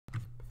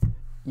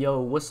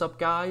Yo, what's up,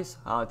 guys?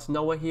 It's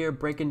Noah here,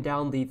 breaking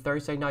down the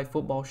Thursday Night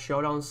Football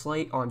Showdown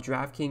slate on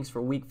Draftkings for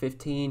Week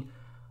 15.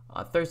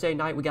 Thursday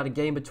night, we got a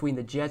game between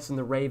the Jets and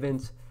the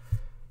Ravens.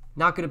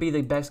 Not going to be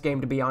the best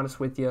game, to be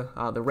honest with you.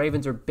 The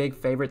Ravens are big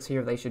favorites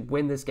here. They should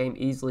win this game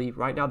easily.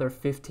 Right now, they're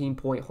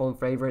 15-point home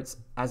favorites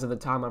as of the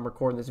time I'm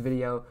recording this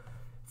video.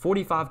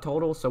 45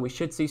 total, so we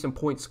should see some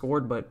points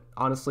scored, but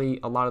honestly,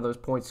 a lot of those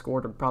points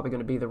scored are probably going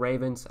to be the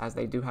Ravens, as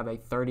they do have a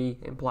 30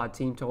 implied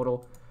team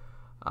total.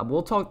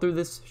 We'll talk through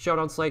this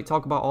Showdown slate,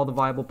 talk about all the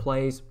viable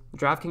plays.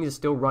 DraftKings is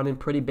still running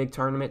pretty big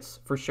tournaments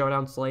for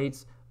Showdown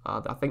slates.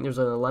 I think there's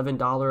an $11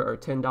 or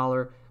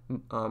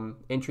 $10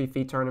 entry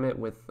fee tournament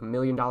with $1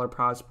 million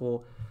prize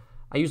pool.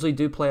 I usually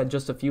do play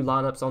just a few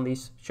lineups on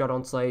these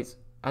Showdown slates.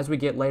 As we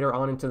get later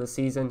on into the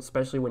season,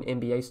 especially when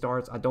NBA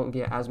starts, I don't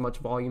get as much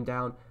volume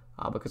down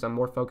because I'm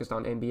more focused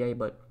on NBA,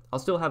 but I'll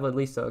still have at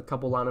least a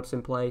couple lineups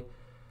in play.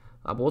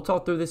 But we'll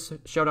talk through this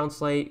Showdown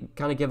slate,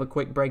 kind of give a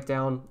quick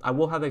breakdown. I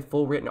will have a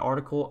full written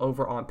article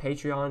over on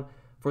Patreon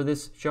for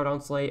this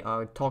Showdown slate,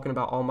 talking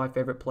about all my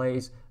favorite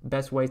plays,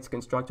 best ways to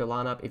construct a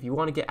lineup. If you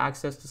want to get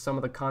access to some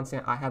of the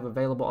content I have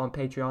available on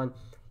Patreon,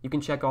 you can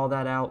check all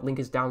that out. Link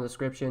is down in the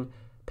description,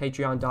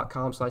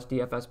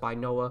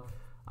 patreon.com/DFSbyNoah.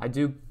 I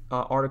do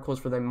articles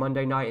for the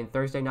Monday night and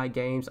Thursday night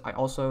games. I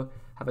also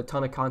have a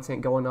ton of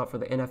content going up for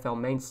the NFL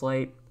main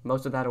slate.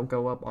 Most of that will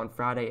go up on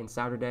Friday and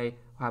Saturday.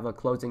 I'll have a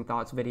closing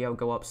thoughts video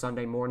go up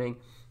Sunday morning.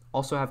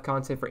 Also have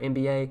content for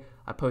NBA.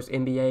 I post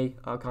NBA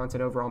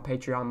content over on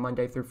Patreon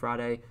Monday through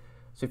Friday.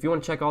 So if you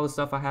want to check all the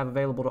stuff I have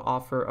available to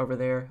offer over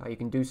there, you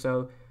can do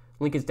so.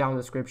 Link is down in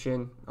the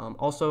description.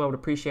 Also, I would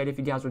appreciate if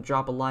you guys would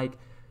drop a like.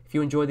 If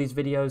you enjoy these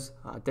videos,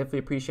 definitely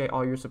appreciate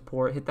all your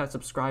support. Hit that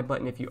subscribe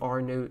button if you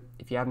are new.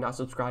 If you have not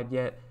subscribed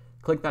yet,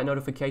 click that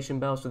notification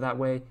bell so that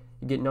way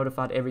you get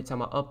notified every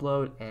time I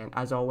upload. And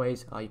as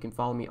always, you can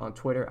follow me on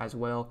Twitter as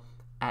well,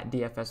 at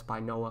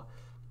DFSbyNoah.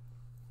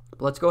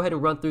 But let's go ahead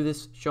and run through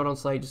this Showdown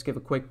slate, just give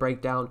a quick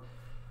breakdown.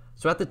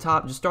 So at the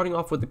top, just starting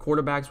off with the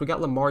quarterbacks, we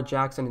got Lamar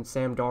Jackson and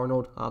Sam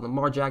Darnold.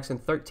 Lamar Jackson,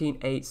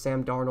 13.8,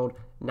 Sam Darnold,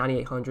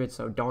 9,800,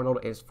 so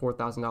Darnold is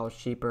 $4,000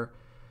 cheaper.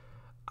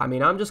 I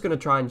mean, I'm just going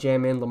to try and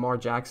jam in Lamar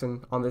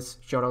Jackson on this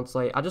Showdown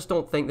slate. I just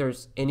don't think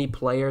there's any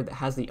player that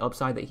has the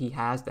upside that he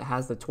has, that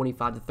has the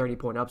 25 to 30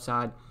 point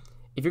upside.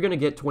 If you're going to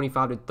get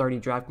 25 to 30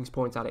 DraftKings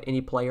points out of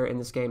any player in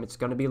this game, it's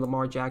going to be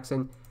Lamar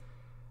Jackson.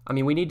 I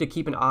mean, we need to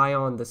keep an eye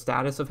on the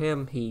status of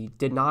him. He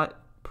did not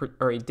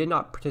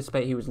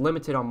participate. He was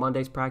limited on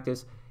Monday's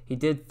practice. He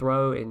did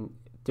throw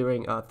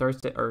during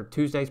Thursday or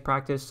Tuesday's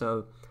practice,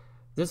 so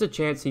there's a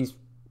chance it's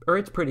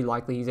pretty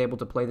likely he's able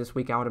to play this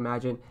week, I would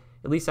imagine.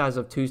 At least as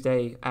of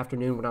Tuesday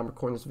afternoon when I'm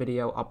recording this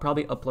video. I'll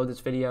probably upload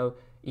this video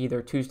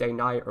either Tuesday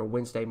night or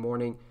Wednesday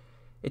morning.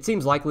 It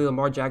seems likely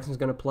Lamar Jackson's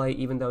going to play,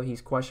 even though he's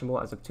questionable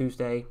as of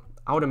Tuesday.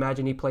 I would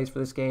imagine he plays for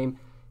this game.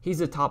 He's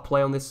the top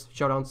play on this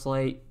Showdown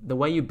slate. The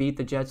way you beat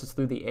the Jets is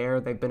through the air.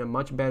 They've been a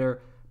much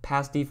better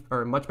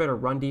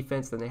run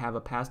defense than they have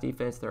a pass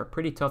defense. They're a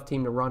pretty tough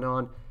team to run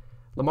on.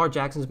 Lamar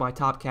Jackson's my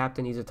top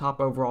captain. He's a top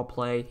overall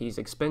play. He's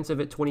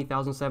expensive at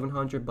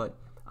 $20,700, but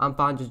I'm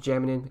fine just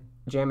jamming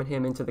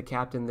him into the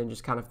captain, then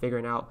just kind of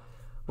figuring out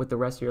with the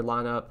rest of your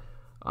lineup.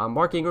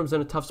 Mark Ingram's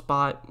in a tough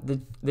spot.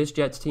 This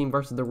Jets team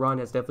versus the run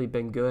has definitely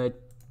been good.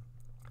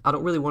 I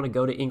don't really want to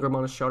go to Ingram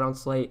on a Showdown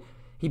slate.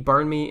 He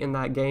burned me in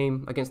that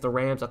game against the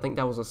Rams. I think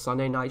that was a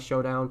Sunday night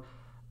showdown.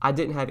 I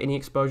didn't have any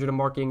exposure to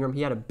Mark Ingram.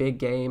 He had a big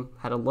game,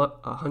 had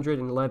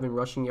 111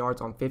 rushing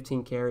yards on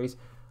 15 carries.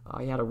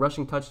 He had a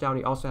rushing touchdown.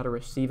 He also had a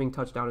receiving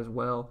touchdown as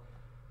well.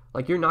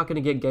 Like, you're not going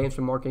to get games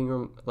from Mark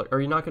Ingram, or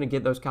you're not going to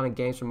get those kind of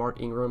games from Mark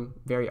Ingram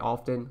very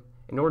often.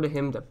 In order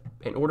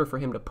for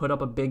him to put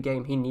up a big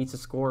game, he needs to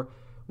score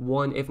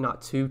one, if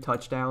not two,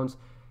 touchdowns.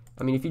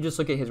 I mean, if you just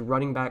look at his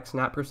running back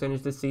snap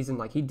percentage this season,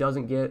 like, he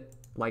doesn't get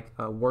like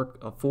a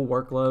full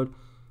workload.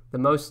 The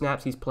most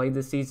snaps he's played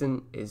this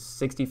season is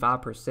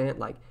 65%.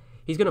 Like,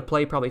 he's going to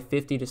play probably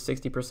 50 to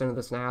 60% of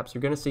the snaps.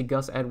 You're going to see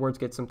Gus Edwards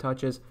get some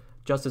touches.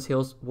 Justice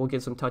Hills will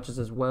get some touches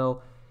as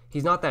well.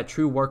 He's not that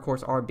true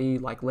workhorse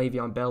RB like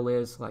Le'Veon Bell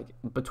is. Like,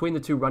 between the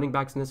two running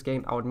backs in this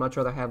game, I would much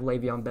rather have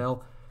Le'Veon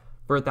Bell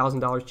for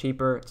 $1,000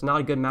 cheaper. It's not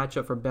a good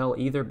matchup for Bell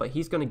either, but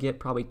he's going to get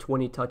probably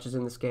 20 touches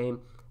in this game.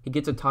 He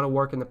gets a ton of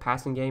work in the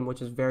passing game,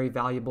 which is very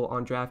valuable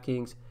on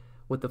DraftKings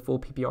with the full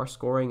PPR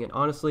scoring. And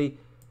honestly,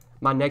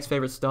 my next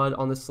favorite stud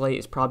on this slate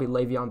is probably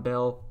Le'Veon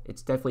Bell.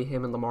 It's definitely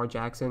him and Lamar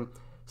Jackson.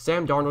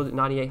 Sam Darnold at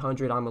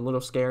 9,800, I'm a little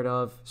scared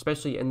of,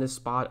 especially in this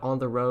spot on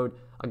the road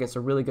against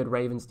a really good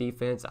Ravens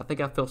defense. I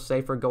think I feel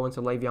safer going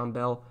to Le'Veon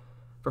Bell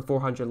for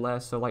 400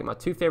 less. So, like, my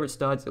two favorite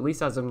studs, at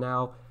least as of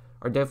now,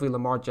 are definitely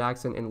Lamar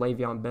Jackson and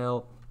Le'Veon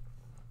Bell.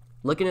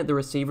 Looking at the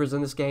receivers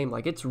in this game,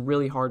 like, it's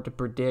really hard to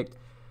predict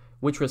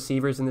which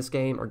receivers in this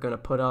game are going to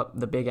put up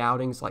the big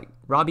outings. Like,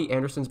 Robbie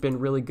Anderson's been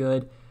really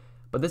good,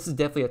 but this is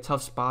definitely a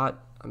tough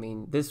spot. I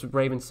mean, this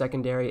Ravens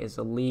secondary is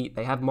elite.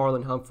 They have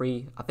Marlon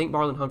Humphrey. I think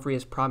Marlon Humphrey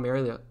is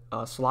primarily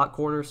a slot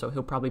corner, so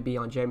he'll probably be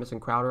on Jamison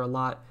Crowder a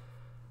lot.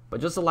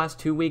 But just the last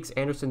 2 weeks,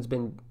 Anderson's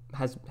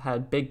has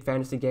had big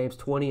fantasy games,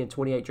 20 and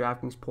 28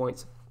 DraftKings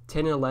points,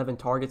 10 and 11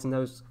 targets in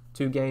those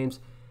 2 games.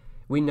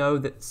 We know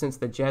that since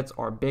the Jets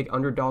are big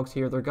underdogs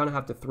here, they're going to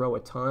have to throw a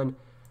ton.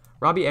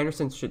 Robbie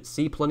Anderson should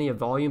see plenty of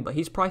volume, but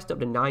he's priced up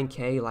to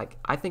 $9K. Like,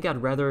 I think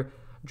I'd rather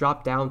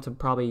drop down to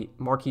probably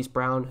Marquise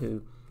Brown,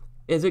 who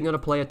isn't going to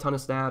play a ton of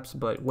snaps,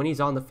 but when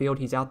he's on the field,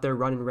 he's out there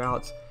running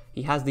routes.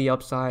 He has the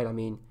upside. I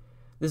mean,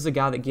 this is a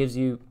guy that gives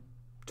you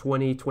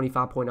 20,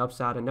 25-point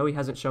upside. I know he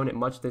hasn't shown it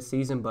much this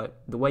season,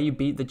 but the way you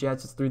beat the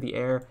Jets is through the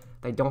air.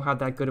 They don't have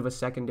that good of a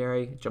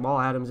secondary. Jamal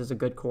Adams is a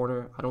good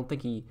corner. I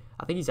think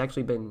he's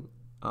actually been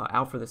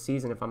out for the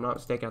season, if I'm not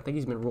mistaken. I think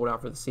he's been ruled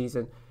out for the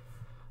season.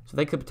 So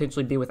they could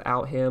potentially be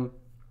without him.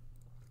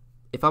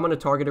 If I'm going to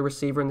target a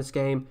receiver in this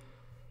game,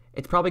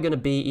 it's probably going to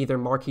be either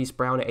Marquise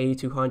Brown at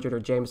 8,200 or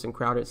Jamison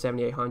Crowder at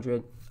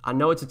 7,800. I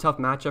know it's a tough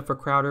matchup for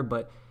Crowder,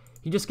 but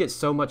he just gets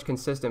so much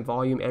consistent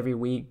volume every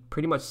week,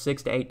 pretty much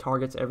 6 to 8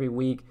 targets every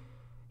week.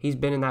 He's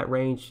been in that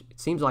range, it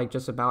seems like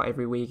just about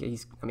every week.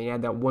 He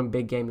had that one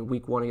big game in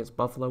week 1 against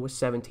Buffalo with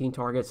 17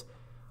 targets.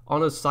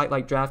 On a site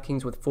like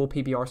Draftkings with full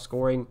PPR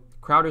scoring,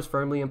 Crowder's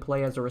firmly in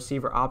play as a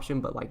receiver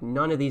option, but like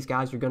none of these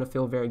guys you're going to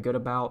feel very good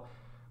about.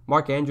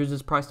 Mark Andrews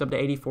is priced up to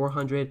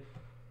 8,400.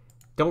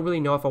 Don't really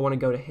know if I want to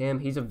go to him.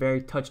 He's a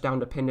very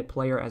touchdown-dependent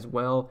player as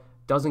well.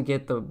 Doesn't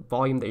get the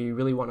volume that you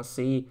really want to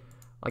see.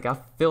 Like, I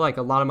feel like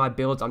a lot of my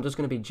builds, I'm just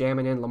going to be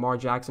jamming in Lamar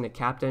Jackson at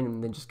captain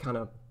and then just kind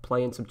of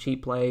playing some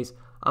cheap plays.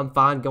 I'm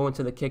fine going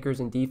to the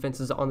kickers and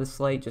defenses on this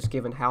slate, just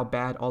given how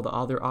bad all the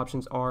other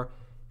options are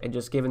and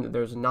just given that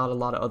there's not a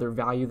lot of other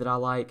value that I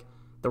like.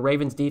 The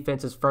Ravens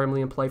defense is firmly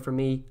in play for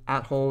me.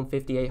 At home,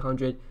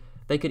 5,800.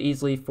 They could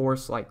easily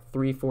force like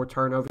 3-4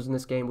 turnovers in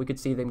this game. We could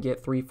see them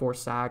get 3-4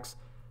 sacks.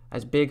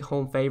 As big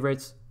home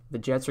favorites, the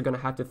Jets are going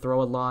to have to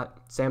throw a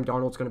lot. Sam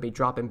Darnold's going to be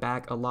dropping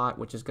back a lot,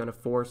 which is going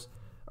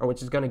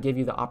to give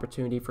you the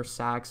opportunity for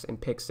sacks and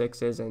pick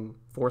sixes and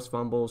forced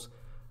fumbles.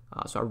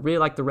 So I really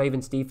like the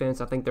Ravens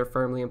defense. I think they're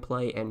firmly in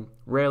play, and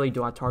rarely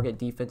do I target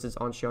defenses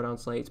on Showdown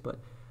slates, but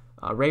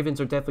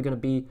Ravens are definitely going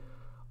to be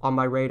on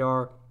my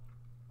radar.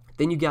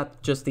 Then you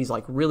got just these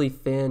like really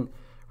thin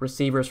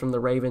receivers from the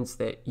Ravens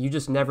that you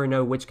just never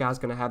know which guy's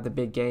going to have the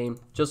big game.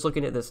 Just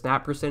looking at the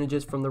snap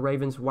percentages from the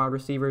Ravens wide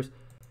receivers,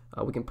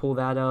 we can pull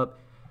that up.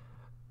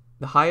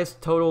 The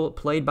highest total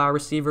played by a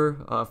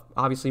receiver,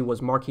 obviously,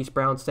 was Marquise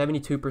Brown,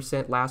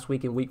 72% last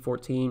week in Week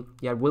 14.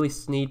 You had Willie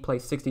Snead play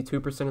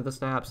 62% of the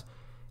snaps.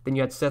 Then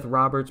you had Seth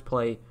Roberts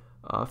play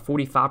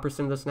 45%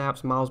 of the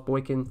snaps. Miles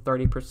Boykin,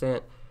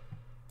 30%.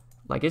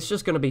 Like, it's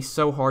just going to be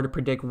so hard to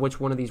predict which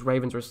one of these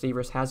Ravens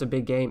receivers has a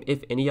big game,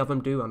 if any of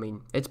them do. I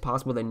mean, it's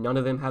possible that none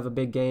of them have a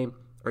big game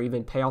or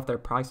even pay off their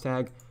price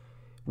tag.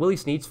 Willie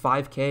Snead's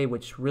 $5K,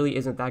 which really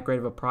isn't that great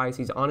of a price.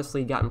 He's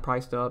honestly gotten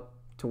priced up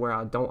to where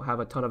I don't have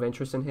a ton of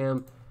interest in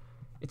him.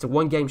 It's a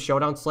one-game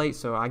Showdown slate,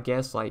 so I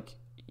guess like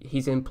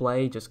he's in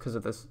play just because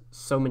of this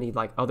so many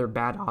like other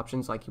bad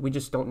options. Like, we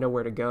just don't know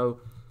where to go.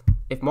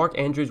 If Mark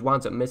Andrews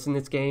winds up missing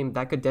this game,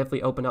 that could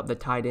definitely open up the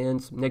tight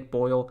ends, Nick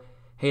Boyle,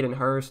 Hayden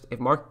Hurst. If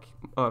Mark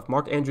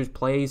Andrews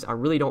plays, I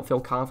really don't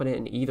feel confident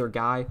in either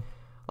guy.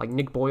 Like,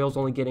 Nick Boyle's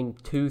only getting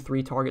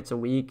 2-3 targets a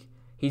week.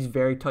 He's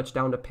very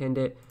touchdown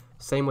dependent.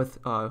 Same with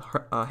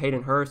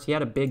Hayden Hurst. He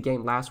had a big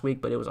game last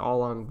week, but it was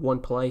all on one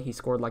play. He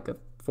scored like a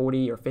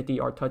 40 or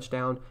 50-yard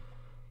touchdown.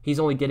 He's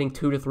only getting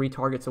 2 to 3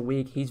 targets a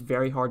week. He's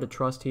very hard to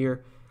trust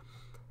here.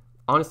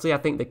 Honestly, I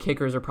think the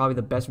kickers are probably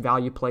the best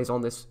value plays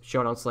on this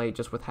Showdown slate,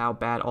 just with how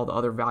bad all the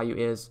other value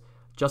is.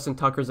 Justin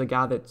Tucker's a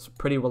guy that's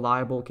pretty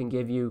reliable, can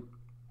give you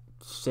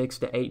 6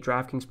 to 8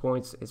 Draftkings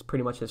points. Is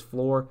pretty much his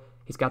floor.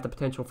 He's got the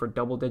potential for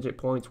double-digit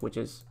points, which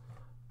is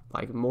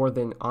like more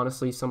than,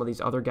 honestly, some of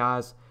these other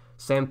guys.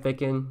 Sam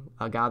Ficken,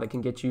 a guy that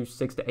can get you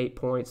 6 to 8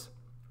 points,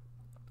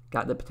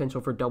 got the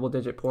potential for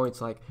double-digit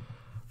points. Like,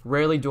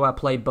 rarely do I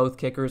play both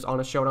kickers on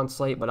a Showdown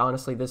slate, but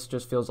honestly, this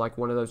just feels like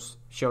one of those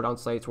Showdown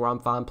slates where I'm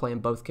fine playing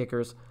both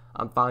kickers.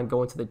 I'm fine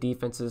going to the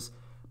defenses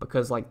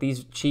because, like,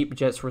 these cheap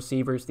Jets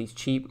receivers, these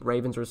cheap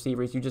Ravens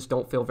receivers, you just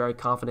don't feel very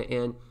confident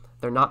in.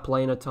 They're not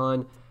playing a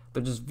ton.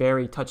 They're just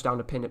very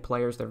touchdown-dependent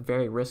players. They're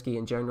very risky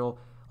in general.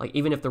 Like,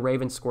 even if the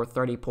Ravens score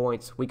 30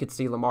 points, we could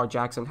see Lamar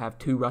Jackson have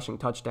 2 rushing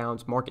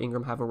touchdowns, Mark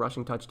Ingram have a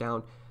rushing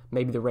touchdown,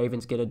 maybe the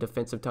Ravens get a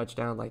defensive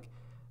touchdown. Like,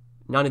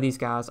 none of these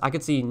guys, I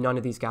could see none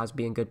of these guys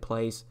being good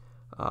plays.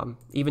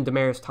 Even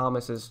Demaryius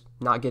Thomas is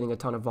not getting a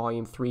ton of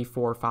volume, 3,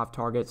 4, 5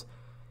 targets.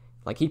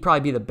 Like, he'd probably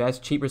be the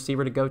best cheap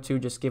receiver to go to,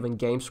 just given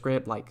game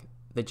script. Like,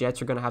 the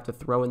Jets are going to have to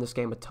throw in this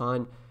game a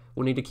ton.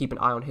 We'll need to keep an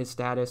eye on his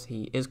status.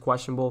 He is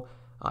questionable.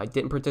 He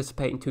didn't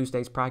participate in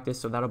Tuesday's practice,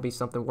 so that'll be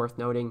something worth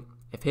noting.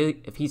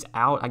 If he's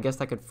out, I guess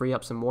that could free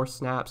up some more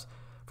snaps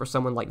for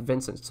someone like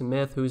Vincent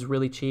Smith, who's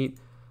really cheap.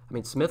 I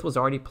mean, Smith was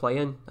already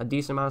playing a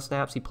decent amount of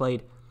snaps. He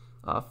played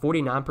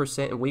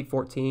 49% in Week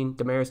 14.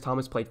 Demaryius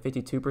Thomas played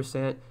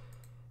 52%.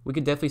 We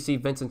could definitely see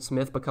Vincent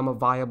Smith become a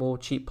viable,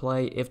 cheap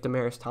play if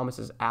Demaryius Thomas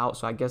is out,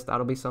 so I guess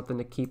that'll be something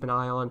to keep an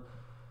eye on.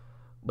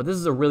 But this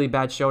is a really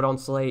bad Showdown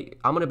slate.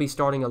 I'm going to be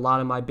starting a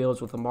lot of my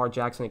builds with Lamar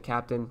Jackson at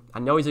captain. I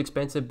know he's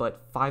expensive,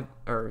 but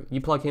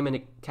you plug him in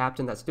at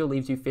captain, that still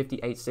leaves you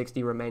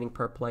 $58.60 remaining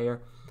per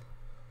player.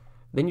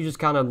 Then you just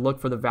kind of look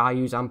for the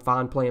values. I'm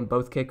fine playing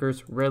both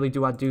kickers. Rarely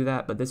do I do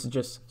that, but this is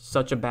just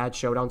such a bad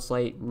showdown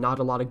slate. Not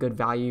a lot of good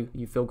value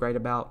you feel great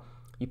about.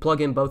 You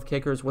plug in both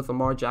kickers with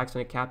Lamar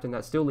Jackson at captain.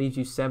 That still leaves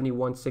you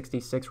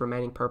 71.66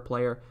 remaining per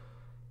player.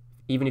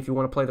 Even if you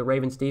want to play the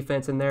Ravens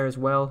defense in there as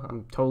well,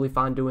 I'm totally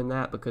fine doing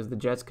that because the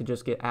Jets could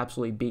just get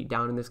absolutely beat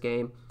down in this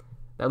game.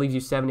 That leaves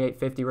you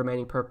 78.50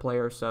 remaining per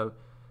player, so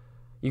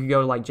you could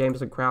go to like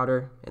Jamison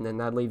Crowder, and then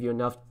that'd leave you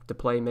enough to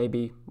play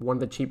maybe one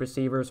of the cheap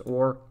receivers,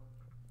 or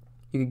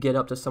you could get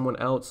up to someone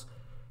else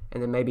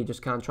and then maybe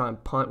just kind of try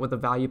and punt with a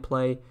value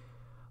play.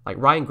 Like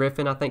Ryan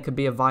Griffin, I think, could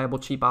be a viable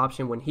cheap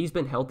option. When he's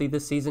been healthy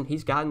this season,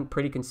 he's gotten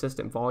pretty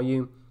consistent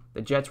volume.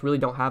 The Jets really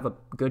don't have a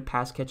good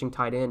pass-catching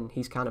tight end.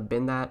 He's kind of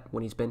been that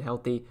when he's been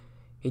healthy.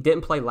 He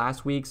didn't play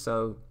last week,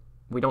 so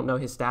we don't know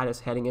his status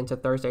heading into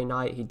Thursday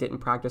night. He didn't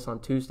practice on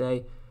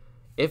Tuesday.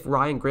 If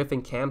Ryan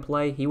Griffin can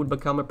play, he would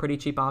become a pretty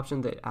cheap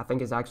option that I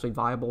think is actually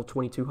viable,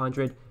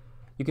 $2,200.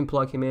 You can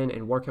plug him in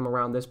and work him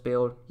around this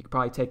build. You could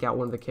probably take out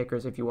one of the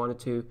kickers if you wanted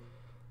to.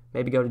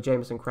 Maybe go to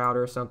Jamison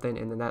Crowder or something,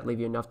 and then that leave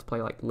you enough to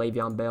play like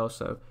Le'Veon Bell.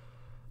 So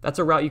that's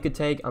a route you could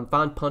take. I'm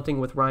fine punting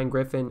with Ryan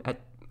Griffin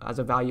as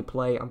a value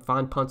play. I'm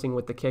fine punting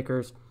with the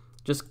kickers,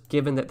 just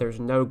given that there's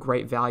no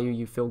great value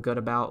you feel good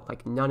about.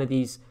 Like none of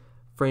these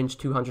fringe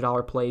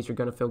 $200 plays you're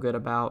going to feel good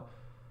about.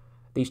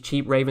 These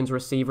cheap Ravens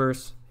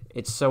receivers,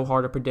 it's so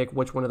hard to predict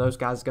which one of those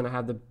guys is going to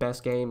have the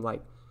best game.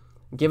 Like,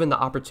 given the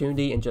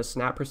opportunity and just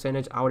snap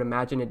percentage, I would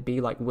imagine it'd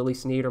be like Willie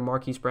Snead or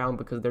Marquise Brown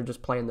because they're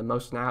just playing the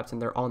most snaps and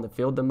they're on the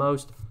field the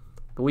most.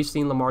 But we've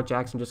seen Lamar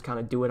Jackson just kind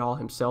of do it all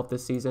himself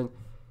this season.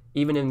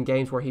 Even in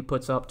games where he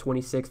puts up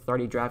 26,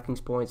 30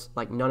 DraftKings points,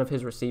 like none of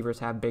his receivers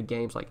have big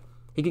games. Like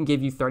he can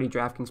give you 30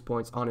 DraftKings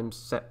points on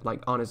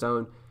his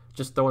own,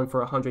 just throwing for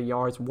 100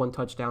 yards, 1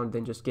 touchdown,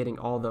 then just getting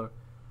all the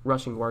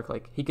rushing work.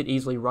 Like he could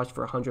easily rush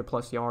for 100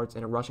 plus yards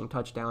and a rushing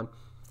touchdown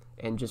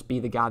and just be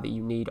the guy that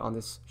you need on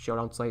this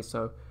showdown slate.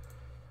 So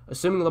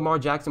assuming Lamar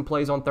Jackson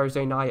plays on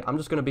Thursday night, I'm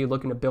just going to be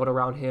looking to build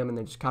around him and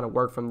then just kind of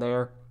work from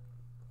there.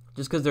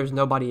 Just because there's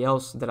nobody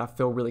else that I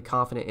feel really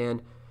confident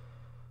in.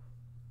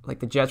 Like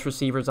the Jets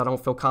receivers, I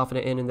don't feel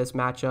confident in this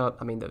matchup.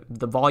 I mean,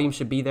 the volume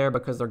should be there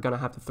because they're going to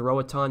have to throw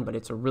a ton, but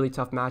it's a really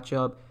tough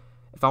matchup.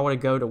 If I were to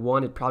go to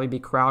one, it'd probably be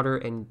Crowder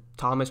and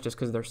Thomas just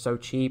because they're so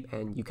cheap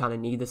and you kind of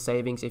need the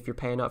savings if you're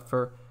paying up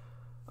for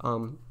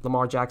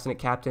Lamar Jackson at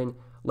captain.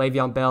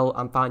 Le'Veon Bell,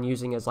 I'm fine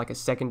using as like a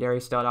secondary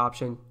stud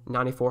option,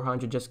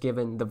 9,400 just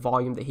given the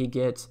volume that he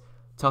gets.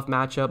 Tough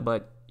matchup,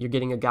 but you're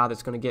getting a guy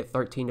that's going to get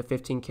 13 to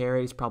 15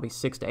 carries, probably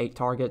 6 to 8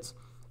 targets,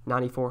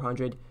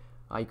 9,400.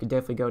 You could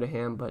definitely go to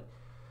him, but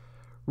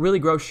really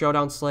gross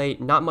showdown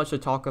slate. Not much to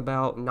talk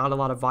about. Not a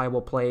lot of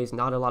viable plays.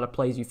 Not a lot of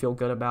plays you feel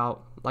good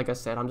about. Like I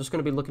said, I'm just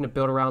going to be looking to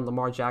build around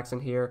Lamar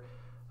Jackson here.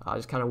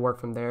 Just kind of work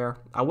from there.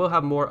 I will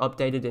have more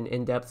updated and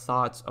in-depth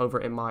thoughts over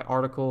in my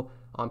article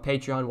on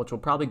Patreon, which will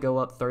probably go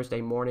up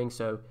Thursday morning.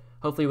 So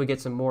hopefully we get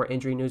some more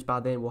injury news by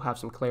then. We'll have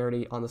some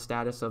clarity on the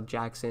status of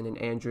Jackson and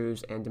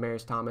Andrews and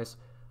Demaryius Thomas.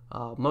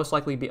 Most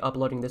likely be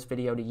uploading this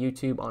video to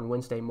YouTube on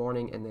Wednesday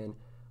morning, and then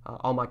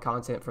all my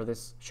content for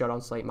this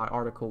showdown slate, my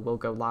article, will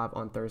go live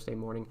on Thursday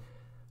morning.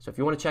 So if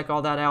you want to check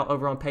all that out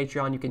over on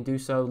Patreon, you can do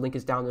so. Link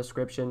is down in the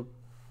description.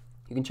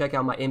 You can check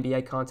out my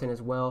NBA content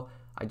as well.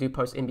 I do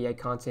post NBA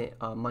content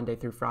Monday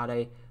through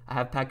Friday. I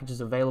have packages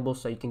available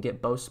so you can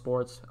get both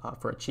sports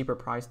for a cheaper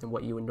price than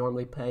what you would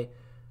normally pay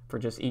for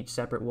just each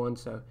separate one.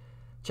 So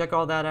check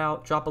all that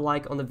out. Drop a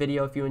like on the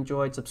video if you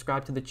enjoyed.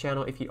 Subscribe to the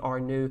channel if you are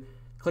new.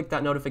 Click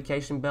that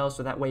notification bell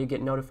so that way you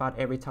get notified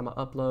every time I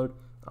upload.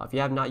 If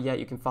you have not yet,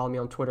 you can follow me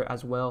on Twitter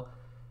as well.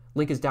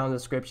 Link is down in the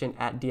description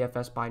at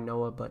DFS by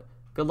Noah. But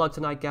good luck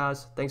tonight,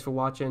 guys. Thanks for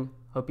watching.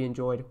 Hope you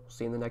enjoyed.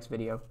 See you in the next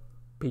video.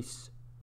 Peace.